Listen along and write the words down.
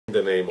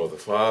In the name of the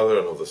Father,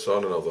 and of the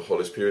Son, and of the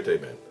Holy Spirit,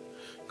 Amen.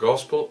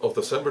 Gospel of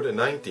December the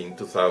 19th,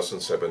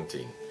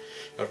 2017.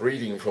 A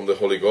reading from the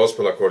Holy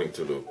Gospel according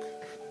to Luke.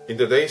 In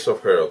the days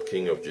of Herod,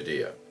 king of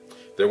Judea,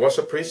 there was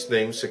a priest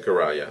named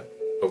Zechariah,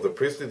 of the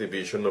priestly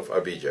division of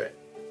Abijah.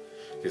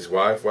 His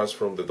wife was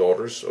from the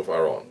daughters of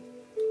Aaron,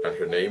 and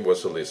her name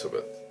was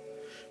Elizabeth.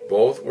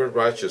 Both were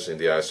righteous in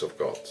the eyes of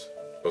God,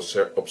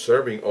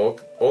 observing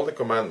all the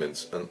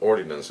commandments and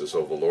ordinances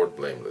of the Lord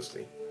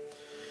blamelessly.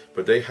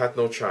 But they had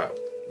no child,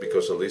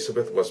 because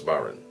Elizabeth was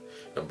barren,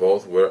 and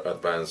both were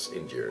advanced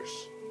in years.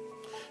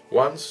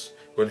 Once,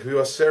 when he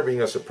was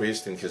serving as a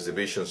priest in his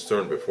division's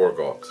turn before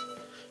God,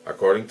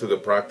 according to the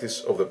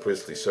practice of the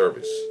priestly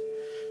service,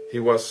 he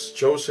was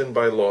chosen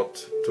by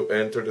lot to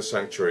enter the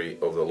sanctuary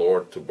of the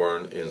Lord to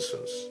burn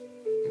incense.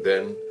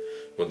 Then,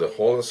 when the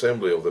whole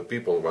assembly of the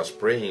people was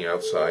praying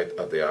outside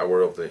at the hour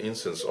of the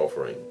incense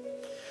offering,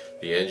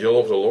 the angel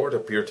of the Lord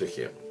appeared to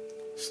him,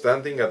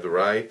 standing at the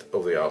right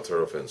of the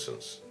altar of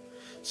incense.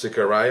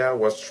 Zechariah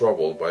was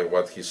troubled by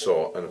what he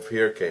saw, and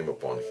fear came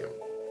upon him.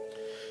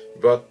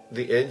 But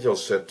the angel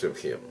said to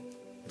him,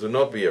 "Do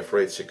not be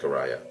afraid,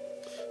 Zechariah,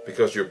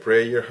 because your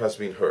prayer has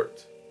been heard.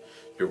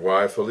 Your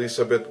wife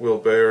Elizabeth will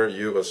bear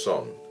you a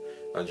son,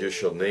 and you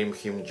shall name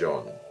him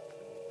John.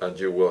 And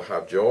you will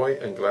have joy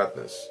and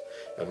gladness,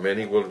 and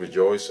many will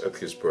rejoice at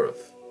his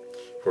birth.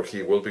 For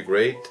he will be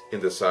great in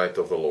the sight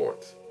of the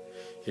Lord.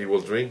 He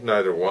will drink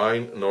neither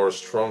wine nor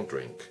strong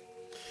drink.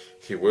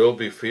 He will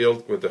be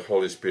filled with the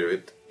Holy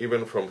Spirit,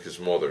 even from his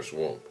mother's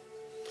womb.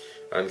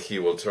 And he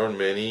will turn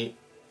many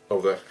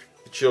of the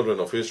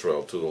children of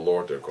Israel to the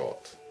Lord their God.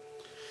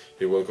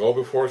 He will go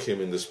before him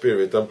in the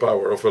spirit and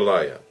power of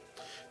Elijah,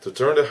 to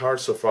turn the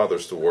hearts of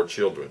fathers toward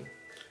children,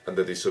 and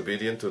the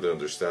disobedient to the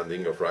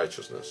understanding of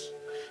righteousness,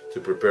 to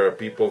prepare a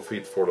people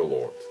fit for the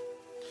Lord."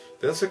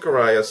 Then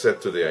Zechariah said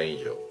to the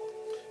angel,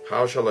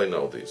 "How shall I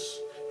know this?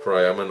 For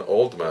I am an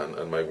old man,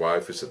 and my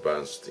wife is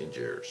advanced in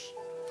years."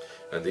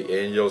 And the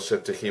angel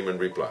said to him in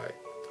reply,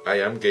 "I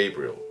am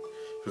Gabriel,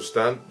 who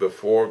stand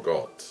before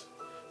God.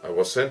 I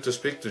was sent to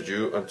speak to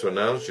you and to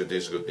announce you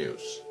this good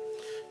news.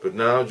 But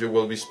now you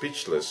will be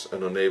speechless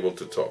and unable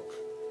to talk,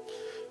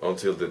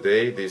 until the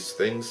day these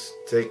things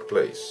take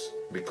place,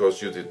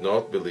 because you did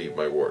not believe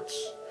my words,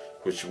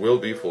 which will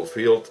be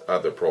fulfilled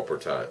at the proper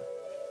time."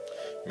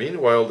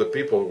 Meanwhile the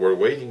people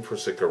were waiting for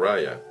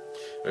Zechariah,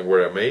 and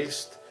were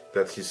amazed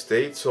that he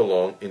stayed so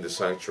long in the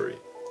sanctuary.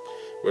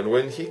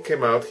 When he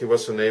came out, he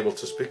was unable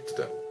to speak to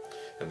them,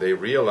 and they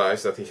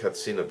realized that he had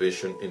seen a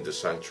vision in the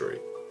sanctuary.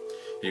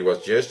 He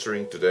was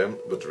gesturing to them,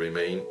 but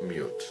remained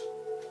mute.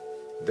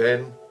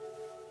 Then,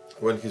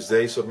 when his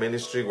days of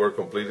ministry were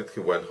completed, he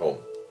went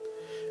home.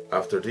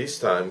 After this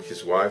time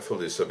his wife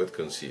Elizabeth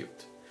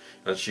conceived,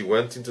 and she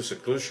went into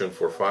seclusion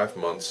for 5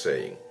 months,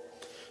 saying,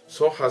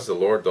 "So has the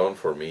Lord done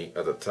for me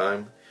at a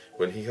time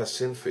when he has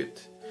seen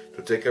fit,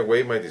 to take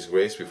away my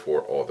disgrace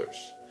before others."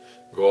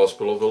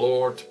 Gospel of the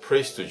Lord.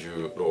 Praise to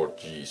you, Lord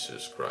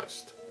Jesus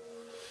Christ.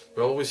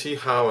 Well, we see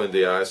how in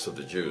the eyes of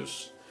the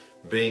Jews,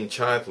 being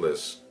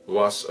childless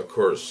was a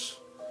curse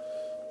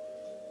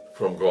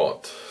from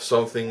God,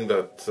 something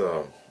that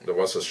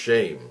was a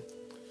shame,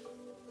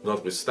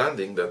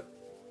 notwithstanding that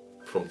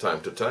from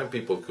time to time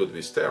people could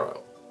be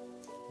sterile,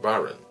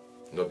 barren,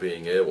 not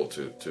being able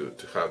to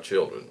have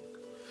children.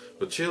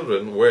 But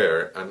children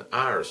were and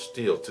are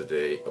still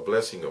today a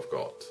blessing of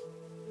God.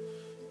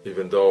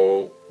 Even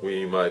though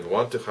we might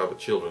want to have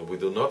children, we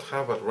do not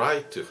have a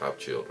right to have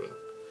children.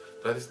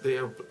 That is, they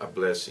are a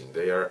blessing,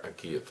 they are a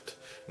gift.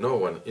 No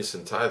one is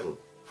entitled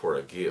for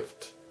a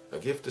gift. A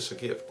gift is a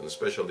gift, and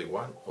especially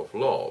one of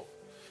love,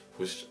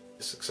 which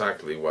is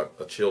exactly what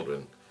a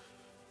children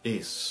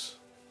is.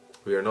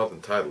 We are not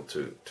entitled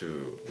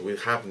we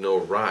have no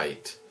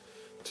right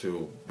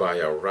to,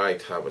 by our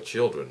right, have a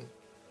children.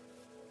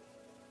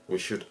 We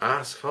should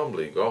ask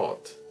humbly God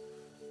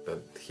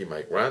that He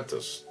might grant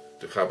us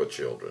to have a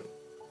children.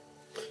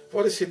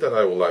 What is it that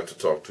I would like to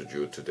talk to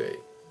you today?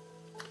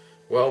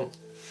 Well,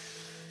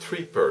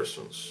 3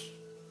 persons.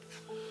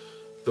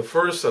 The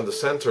first and the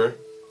center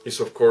is,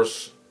 of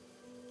course,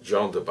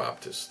 John the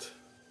Baptist.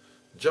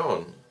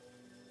 John,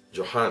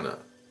 Johanna,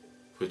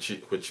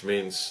 which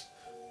means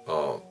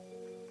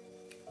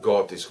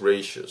God is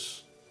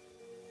gracious,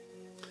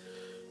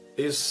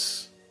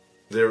 is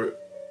the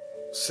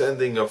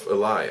sending of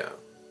Elijah,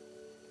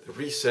 the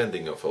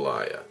resending of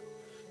Elijah,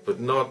 but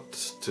not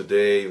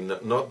today,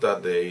 not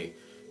that day,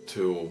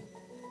 to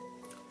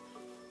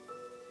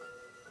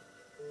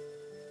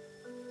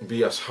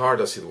be as hard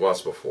as it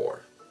was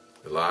before.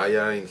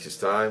 Elijah in his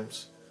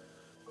times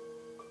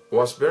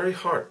was very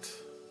hard.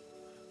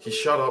 He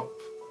shut up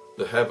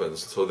the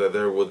heavens so that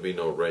there would be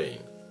no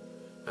rain,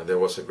 and there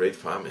was a great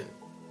famine.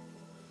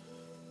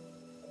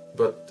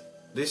 But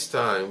this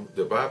time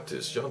the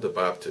Baptist, John the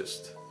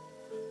Baptist,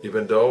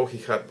 even though he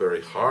had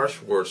very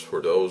harsh words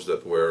for those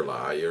that were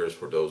liars,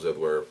 for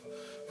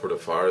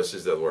the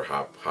Pharisees that were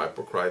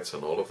hypocrites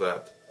and all of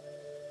that,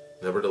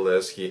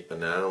 nevertheless he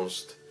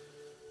announced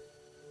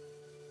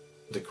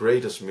the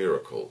greatest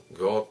miracle,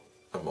 God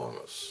among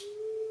us,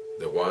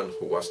 the one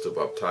who was to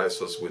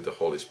baptize us with the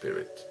Holy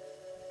Spirit.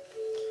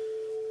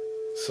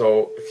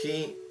 So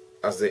he,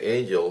 as the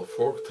angel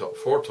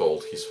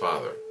foretold his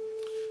Father,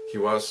 he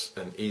was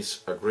and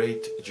is a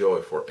great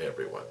joy for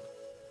everyone.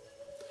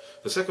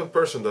 The second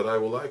person that I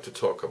would like to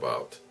talk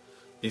about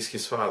is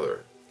his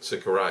father,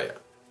 Zechariah.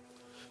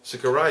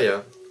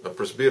 Zechariah, a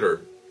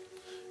presbyter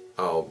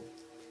of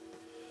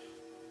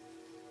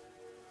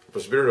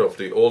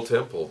the old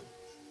temple,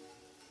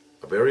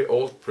 a very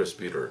old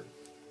presbyter,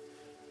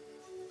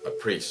 a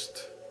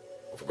priest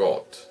of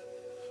God,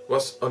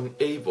 was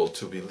unable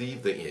to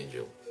believe the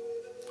angel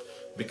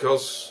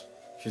because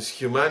his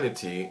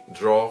humanity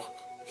drove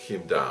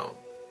him down.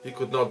 He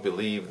could not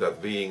believe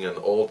that being an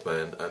old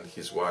man and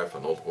his wife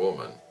an old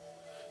woman,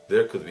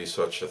 there could be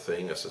such a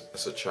thing as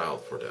a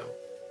child for them,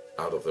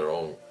 out of their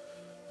own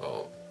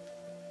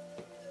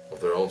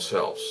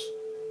selves.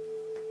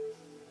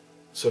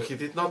 So he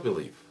did not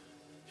believe.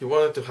 He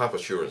wanted to have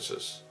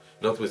assurances,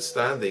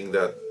 notwithstanding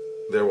that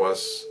there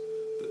was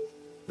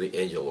the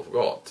angel of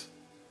God,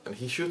 and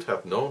he should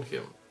have known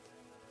him.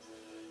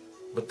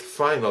 But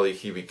finally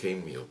he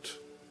became mute.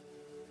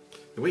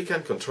 We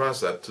can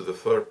contrast that to the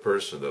third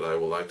person that I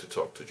would like to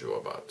talk to you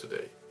about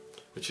today,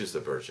 which is the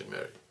Virgin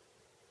Mary.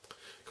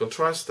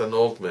 Contrast an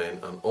old man,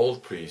 an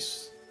old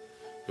priest,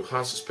 who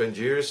has spent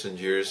years and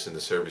years in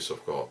the service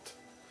of God,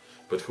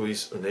 but who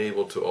is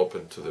unable to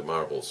open to the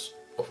marvels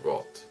of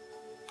God.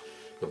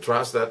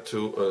 Contrast that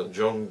to a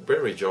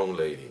very young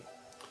lady,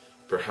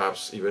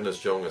 perhaps even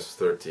as young as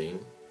 13,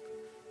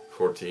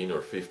 14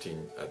 or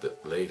 15 at the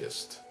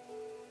latest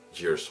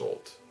years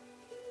old,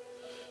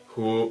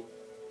 who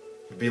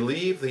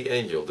believed the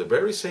angel, the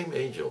very same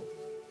angel,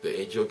 the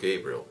angel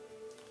Gabriel,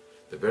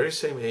 the very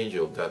same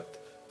angel that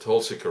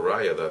told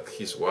Zechariah that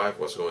his wife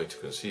was going to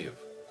conceive,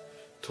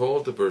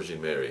 told the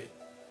Virgin Mary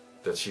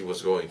that she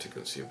was going to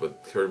conceive.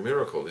 But her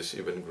miracle is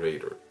even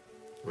greater,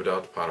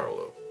 without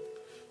parallel.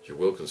 You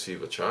will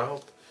conceive a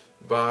child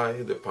by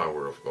the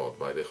power of God,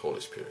 by the Holy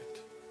Spirit.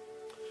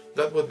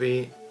 That would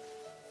be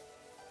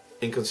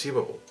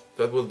inconceivable.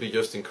 That would be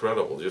just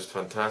incredible, just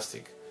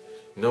fantastic.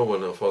 No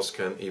one of us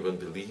can even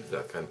believe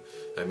that.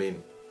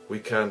 We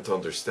can't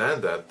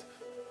understand that.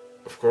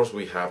 Of course,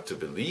 we have to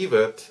believe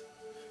it.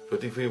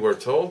 But if we were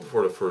told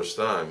for the first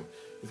time,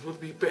 it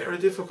would be very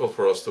difficult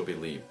for us to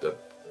believe that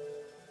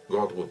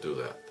God would do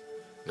that.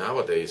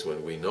 Nowadays,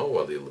 when we know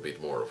a little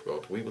bit more of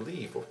God, we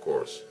believe, of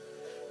course.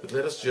 But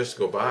let us just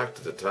go back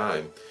to the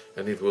time,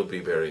 and it would be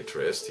very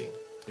interesting.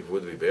 It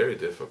would be very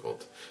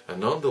difficult. And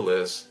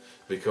nonetheless,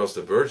 because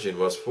the Virgin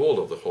was full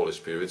of the Holy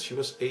Spirit, she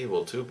was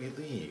able to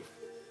believe,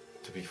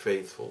 to be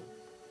faithful.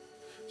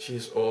 She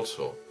is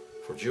also,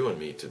 for you and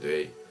me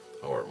today,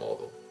 our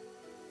model.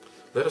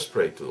 Let us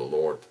pray to the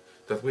Lord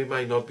that we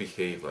might not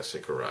behave like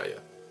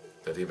Zechariah,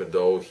 that even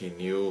though he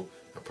knew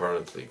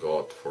apparently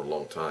God for a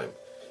long time,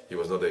 he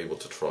was not able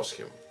to trust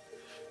him.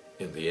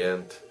 In the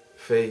end,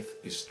 faith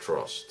is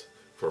trust,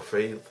 for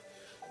faith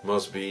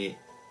must be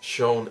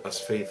shown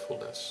as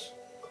faithfulness,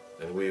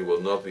 and we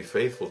will not be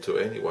faithful to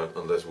anyone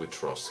unless we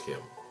trust him.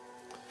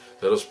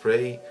 Let us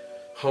pray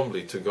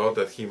humbly to God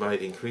that he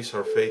might increase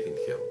our faith in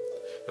him,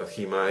 that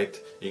he might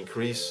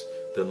increase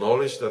the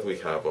knowledge that we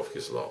have of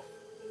his love,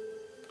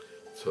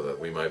 so that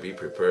we might be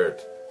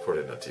prepared for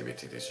the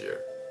Nativity this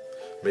year.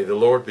 May the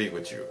Lord be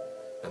with you,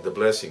 and the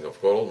blessing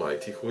of God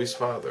Almighty, who is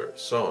Father,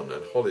 Son,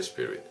 and Holy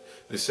Spirit,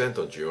 descend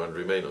on you and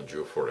remain on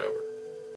you forever.